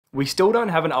We still don't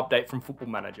have an update from Football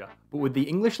Manager, but with the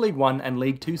English League 1 and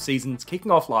League 2 seasons kicking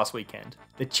off last weekend,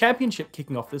 the Championship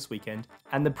kicking off this weekend,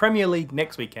 and the Premier League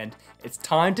next weekend, it's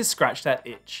time to scratch that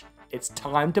itch. It's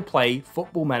time to play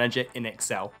Football Manager in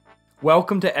Excel.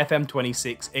 Welcome to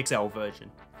FM26 Excel version.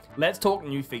 Let's talk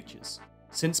new features.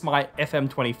 Since my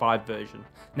FM25 version.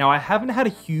 Now I haven't had a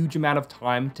huge amount of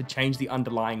time to change the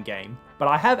underlying game, but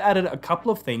I have added a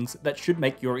couple of things that should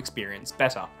make your experience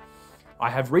better. I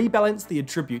have rebalanced the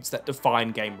attributes that define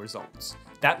game results.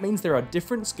 That means there are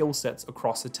different skill sets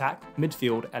across attack,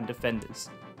 midfield, and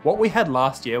defenders. What we had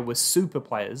last year was super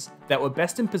players that were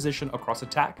best in position across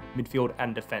attack, midfield,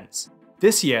 and defense.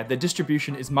 This year, the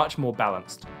distribution is much more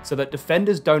balanced, so that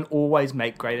defenders don't always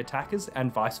make great attackers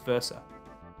and vice versa.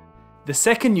 The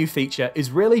second new feature is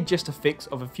really just a fix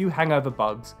of a few hangover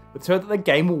bugs, so that the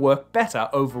game will work better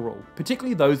overall,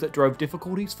 particularly those that drove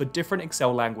difficulties for different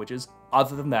Excel languages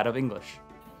other than that of English.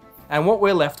 And what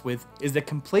we're left with is the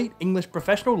complete English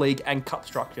Professional League and Cup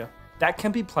structure that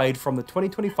can be played from the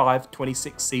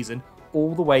 2025-26 season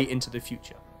all the way into the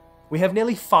future. We have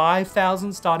nearly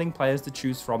 5,000 starting players to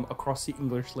choose from across the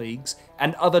English leagues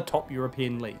and other top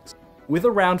European leagues, with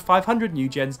around 500 new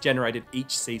gens generated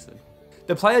each season.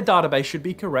 The player database should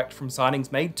be correct from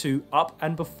signings made to, up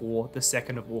and before the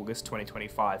 2nd of August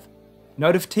 2025.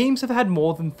 Note if teams have had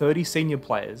more than 30 senior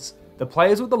players, the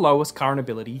players with the lowest current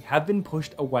ability have been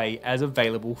pushed away as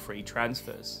available free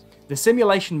transfers. The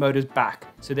simulation mode is back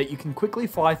so that you can quickly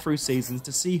fly through seasons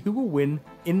to see who will win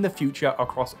in the future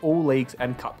across all leagues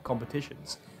and cup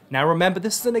competitions. Now remember,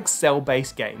 this is an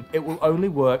Excel-based game. It will only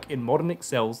work in modern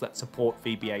Excels that support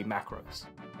VBA macros.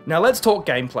 Now let's talk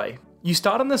gameplay. You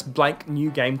start on this blank new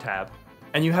game tab,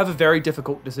 and you have a very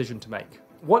difficult decision to make.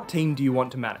 What team do you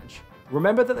want to manage?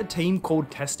 Remember that the team called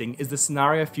testing is the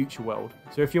scenario future world,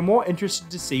 so if you're more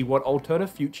interested to see what alternate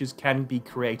futures can be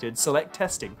created, select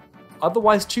testing.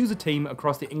 Otherwise, choose a team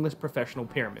across the English professional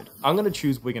pyramid. I'm going to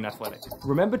choose Wigan Athletic.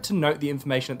 Remember to note the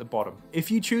information at the bottom.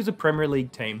 If you choose a Premier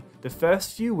League team, the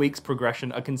first few weeks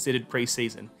progression are considered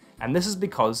pre-season, and this is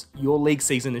because your league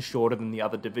season is shorter than the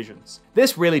other divisions.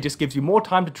 This really just gives you more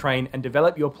time to train and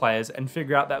develop your players and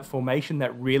figure out that formation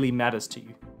that really matters to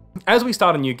you. As we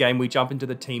start a new game, we jump into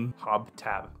the Team Hub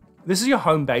tab. This is your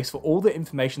home base for all the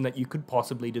information that you could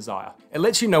possibly desire. It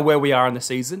lets you know where we are in the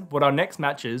season, what our next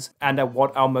match is, and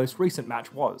what our most recent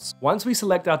match was. Once we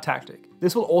select our tactic,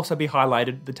 this will also be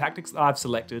highlighted the tactics that I've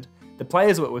selected, the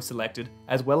players that we've selected,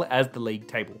 as well as the league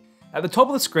table. At the top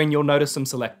of the screen, you'll notice some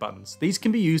select buttons. These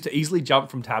can be used to easily jump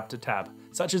from tab to tab,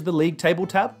 such as the league table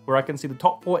tab, where I can see the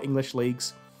top 4 English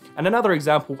leagues. And another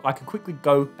example, I could quickly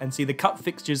go and see the cup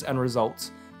fixtures and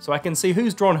results, so I can see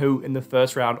who's drawn who in the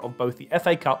first round of both the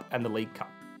FA Cup and the League Cup.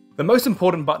 The most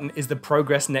important button is the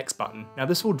Progress Next button. Now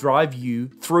this will drive you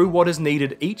through what is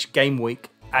needed each game week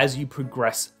as you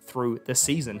progress through the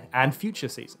season and future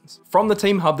seasons. From the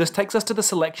Team Hub, this takes us to the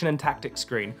Selection and Tactics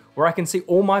screen, where I can see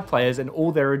all my players and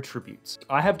all their attributes.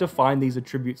 I have defined these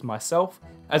attributes myself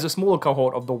as a smaller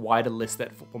cohort of the wider list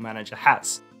that Football Manager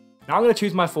has. Now I'm going to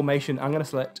choose my formation, I'm going to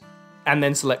select, and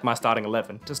then select my starting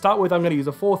 11. To start with, I'm going to use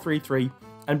a 4-3-3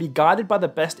 and be guided by the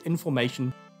best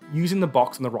information using the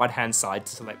box on the right hand side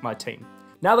to select my team.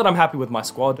 Now that I'm happy with my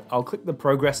squad, I'll click the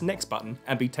Progress Next button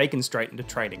and be taken straight into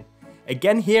training.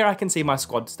 Again, here I can see my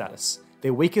squad status,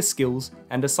 their weakest skills,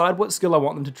 and decide what skill I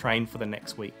want them to train for the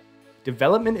next week.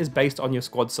 Development is based on your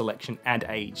squad selection and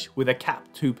age, with a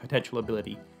cap to potential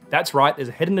ability. That's right, there's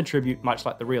a hidden attribute much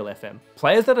like the real FM.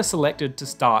 Players that are selected to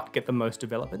start get the most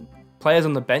development, players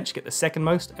on the bench get the second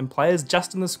most, and players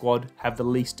just in the squad have the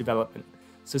least development.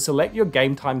 So select your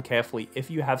game time carefully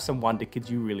if you have some wonder kids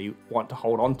you really want to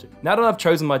hold on to. Now that I've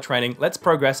chosen my training, let's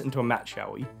progress into a match,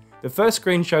 shall we? The first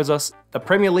screen shows us the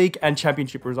Premier League and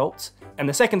Championship results, and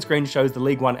the second screen shows the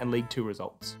League 1 and League 2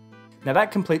 results. Now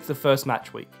that completes the first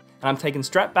match week, and I'm taken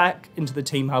straight back into the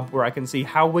Team Hub where I can see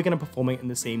how we're going to be performing in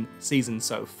the season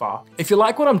so far. If you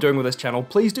like what I'm doing with this channel,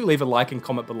 please do leave a like and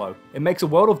comment below. It makes a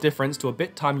world of difference to a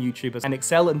bit-time YouTubers and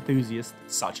Excel enthusiasts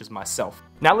such as myself.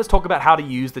 Now let's talk about how to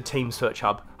use the Team Search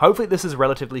Hub. Hopefully this is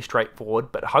relatively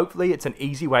straightforward, but hopefully it's an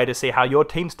easy way to see how your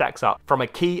team stacks up from a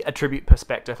key attribute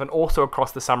perspective and also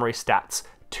across the summary stats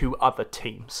to other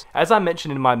teams. As I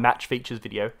mentioned in my match features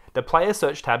video, the player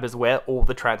search tab is where all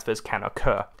the transfers can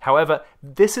occur. However,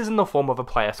 this is in the form of a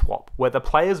player swap, where the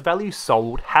player's value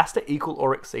sold has to equal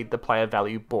or exceed the player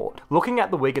value bought. Looking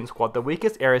at the Wigan squad, the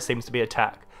weakest area seems to be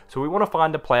attack, So we want to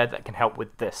find a player that can help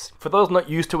with this. For those not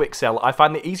used to Excel, I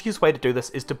find the easiest way to do this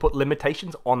is to put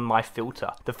limitations on my filter.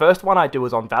 The first one I do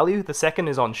is on value, the second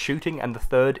is on shooting, and the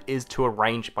third is to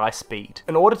arrange by speed.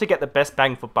 In order to get the best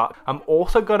bang for buck, I'm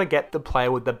also going to get the player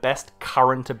with the best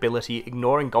current ability,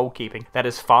 ignoring goalkeeping, that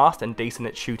is fast and decent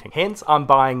at shooting. Hence, I'm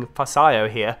buying Fasayo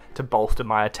here to bolster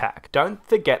my attack. Don't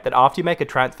forget that after you make a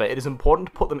transfer, it is important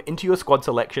to put them into your squad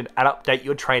selection and update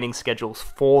your training schedules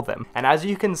for them. And as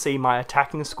you can see, my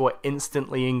attacking score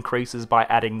instantly increases by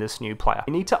adding this new player.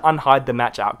 You need to unhide the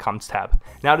match outcomes tab.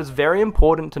 Now, it is very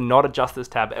important to not adjust this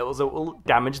tab, as it will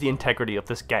damage the integrity of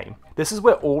this game. This is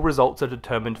where all results are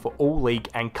determined for all league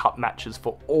and cup matches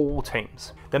for all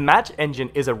teams. The match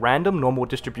engine is a random normal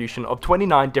distribution of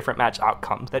 29 different match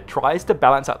outcomes that tries to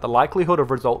balance out the likelihood of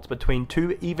results between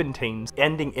two even teams,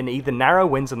 ending in either narrow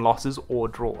wins and losses or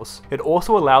draws. It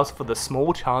also allows for the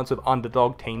small chance of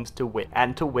underdog teams to win,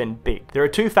 and to win big. There are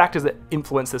two factors that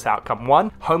influence this outcome.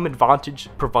 One, home advantage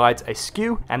provides a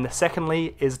skew, and the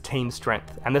secondly is team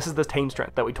strength. And this is the team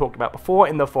strength that we talked about before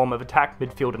in the form of attack,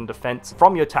 midfield, and defense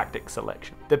from your tactics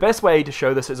selection. The best way to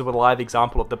show this is with a live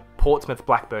example of the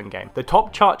Portsmouth-Blackburn game. The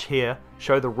top charts here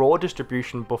show the raw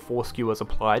distribution before skew is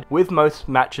applied, with most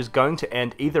matches going to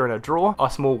end either in a draw, a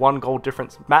small 1-goal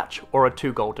difference match, or a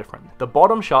 2-goal difference. The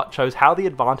bottom chart shows how the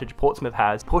advantage Portsmouth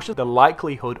has pushes the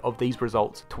likelihood of these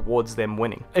results towards them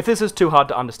winning. If this is too hard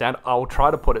to understand, I will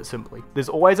try to put it simply. There's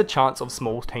always a chance of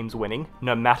small teams winning,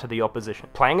 no matter the opposition.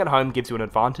 Playing at home gives you an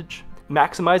advantage.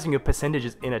 Maximizing your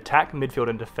percentages in attack, midfield,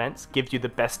 and defense gives you the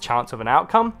best chance of an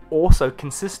outcome. Also,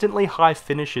 consistently high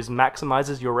finishes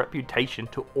maximizes your reputation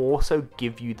to also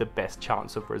give you the best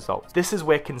chance of results. This is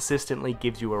where consistently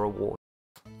gives you a reward.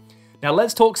 Now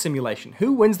let's talk simulation.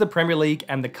 Who wins the Premier League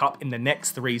and the Cup in the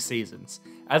next 3 seasons?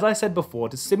 As I said before,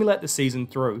 to simulate the season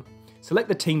through, select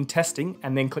the team testing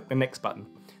and then click the next button.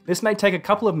 This may take a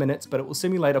couple of minutes, but it will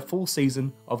simulate a full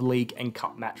season of league and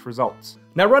cup match results.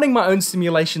 Now, running my own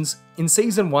simulations, in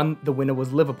season 1, the winner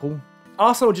was Liverpool,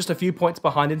 Arsenal just a few points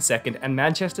behind in second, and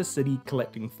Manchester City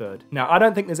collecting third. Now, I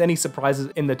don't think there's any surprises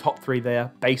in the top 3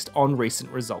 there based on recent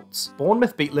results.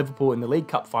 Bournemouth beat Liverpool in the League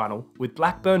Cup final, with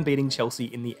Blackburn beating Chelsea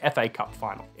in the FA Cup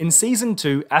final. In season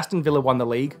 2, Aston Villa won the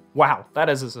league. Wow, that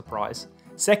is a surprise.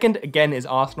 Second, again, is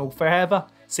Arsenal. However,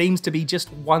 seems to be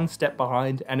just 1 step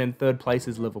behind, and in 3rd place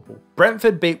is Liverpool.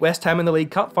 Brentford beat West Ham in the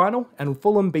League Cup final, and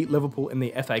Fulham beat Liverpool in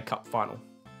the FA Cup final.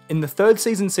 In the 3rd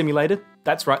season simulated,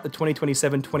 that's right, the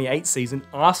 2027-28 season,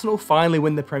 Arsenal finally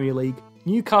win the Premier League,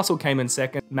 Newcastle came in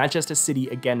 2nd, Manchester City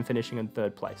again finishing in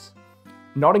 3rd place.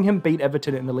 Nottingham beat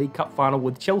Everton in the League Cup final,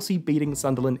 with Chelsea beating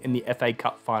Sunderland in the FA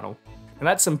Cup final. And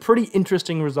that's some pretty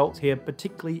interesting results here,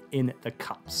 particularly in the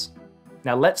Cups.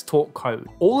 Now let's talk code.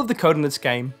 All of the code in this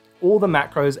game, all the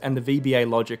macros and the VBA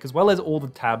logic, as well as all the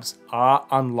tabs, are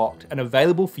unlocked and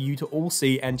available for you to all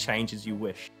see and change as you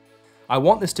wish. I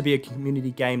want this to be a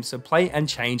community game, so play and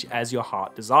change as your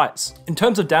heart desires. In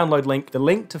terms of download link, the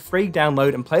link to free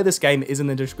download and play this game is in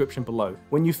the description below.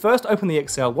 When you first open the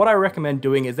Excel, what I recommend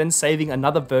doing is then saving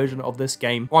another version of this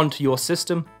game onto your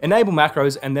system, enable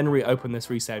macros, and then reopen this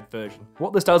resaved version.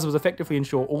 What this does is effectively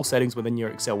ensure all settings within your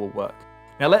Excel will work.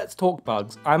 Now let's talk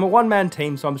bugs. I'm a one-man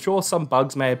team, so I'm sure some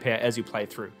bugs may appear as you play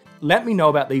through. Let me know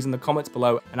about these in the comments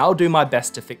below, and I'll do my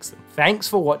best to fix them. Thanks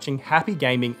for watching, happy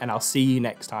gaming, and I'll see you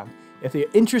next time. If you're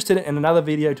interested in another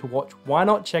video to watch, why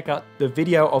not check out the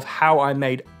video of how I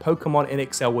made Pokemon in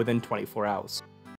Excel within 24 hours.